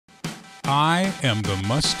I am the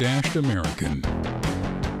mustached American.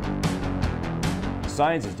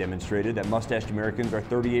 Science has demonstrated that mustached Americans are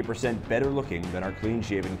 38% better looking than our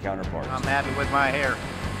clean-shaven counterparts. I'm happy with my hair.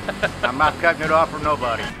 I'm not cutting it off for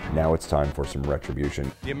nobody. Now it's time for some retribution.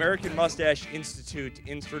 The American Mustache Institute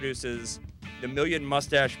introduces the Million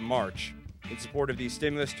Mustache March in support of the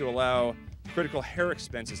stimulus to allow Critical Hair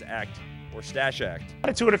Expenses Act, or Stache Act.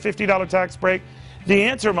 A $250 tax break, the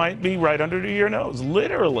answer might be right under your nose.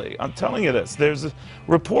 Literally, I'm telling you this. There's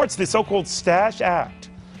reports the so-called Stache Act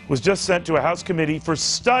was just sent to a House committee for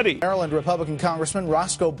study. Maryland Republican Congressman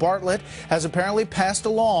Roscoe Bartlett has apparently passed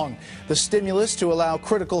along the stimulus to allow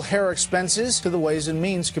critical hair expenses to the Ways and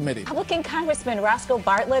Means Committee. Republican Congressman Roscoe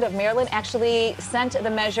Bartlett of Maryland actually sent the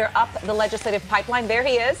measure up the legislative pipeline. There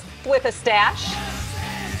he is with a stash.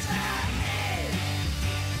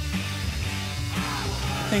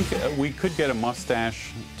 I think we could get a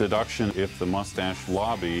mustache deduction if the mustache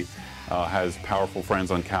lobby has powerful friends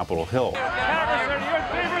on Capitol Hill. Congressman, you in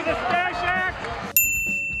favor of the Stache Act?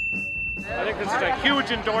 I think this is a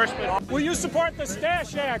huge endorsement. Will you support the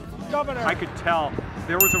Stache Act, Governor? I could tell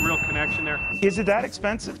there was a real connection there. Is it that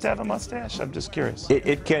expensive to have a mustache? I'm just curious.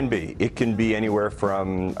 It can be. It can be anywhere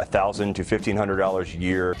from $1,000 to $1,500 a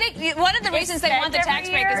year. I think one of the reasons they want the tax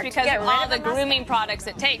break is because of all the grooming products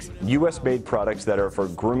it takes. U.S.-made products that are for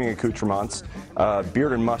grooming accoutrements,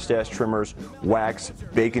 beard and mustache trimmers, wax,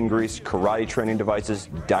 bacon grease, karate training devices,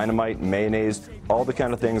 dynamite, mayonnaise, all the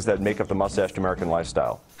kind of things that make up the mustached American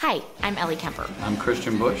lifestyle. Hi, I'm Ellie Kemper. I'm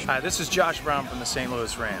Christian Bush. Hi, this is Josh Brown from the St.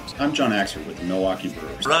 Louis Rams. I'm John Axford with the Milwaukee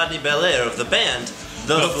Brewers. Rodney Belair of the band,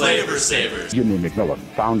 The Flavor Savers. Jimmy McMillan,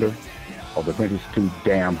 founder of the 22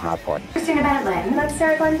 Damn Hot Party. Christina Bennett, let's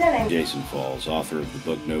start Glenn Jennings. Jason Falls, author of the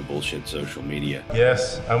book No Bullshit Social Media.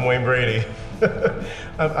 Yes, I'm Wayne Brady.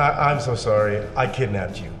 I'm so sorry, I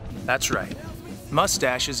kidnapped you. That's right.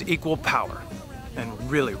 Mustaches equal power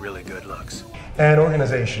and really, really good looks. An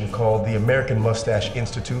organization called the American Mustache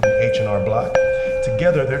Institute and H&R Block.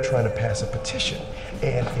 Together, they're trying to pass a petition.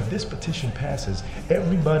 And if this petition passes,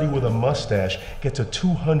 everybody with a mustache gets a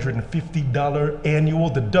 $250 annual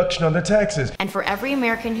deduction on their taxes. And for every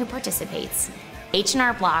American who participates,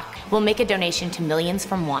 H&R Block will make a donation to Millions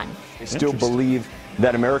from One. I still believe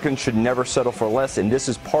that Americans should never settle for less, and this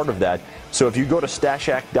is part of that. So if you go to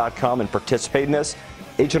StacheAct.com and participate in this,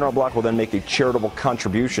 H&R Block will then make a charitable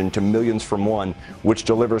contribution to Millions from One, which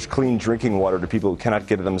delivers clean drinking water to people who cannot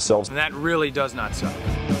get it themselves. And that really does not suck.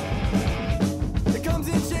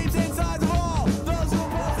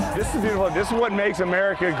 This is beautiful. This is what makes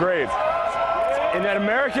America great. And that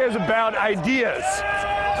America is about ideas.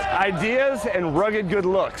 Ideas and rugged good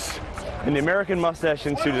looks. And the American Mustache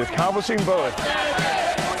Institute is accomplishing both.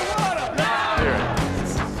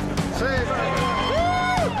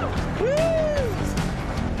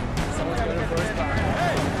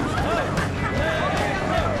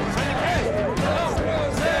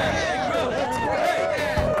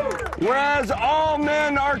 Whereas all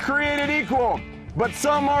men are created equal, but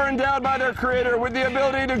some are endowed by their creator with the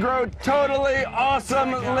ability to grow totally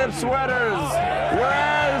awesome lip sweaters.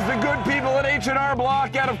 Whereas the good people at H&R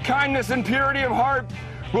Block, out of kindness and purity of heart,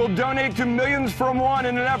 will donate to Millions from One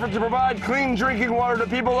in an effort to provide clean drinking water to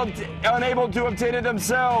people unable to obtain it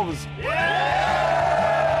themselves.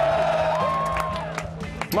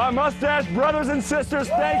 My mustache brothers and sisters,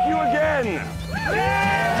 thank you again.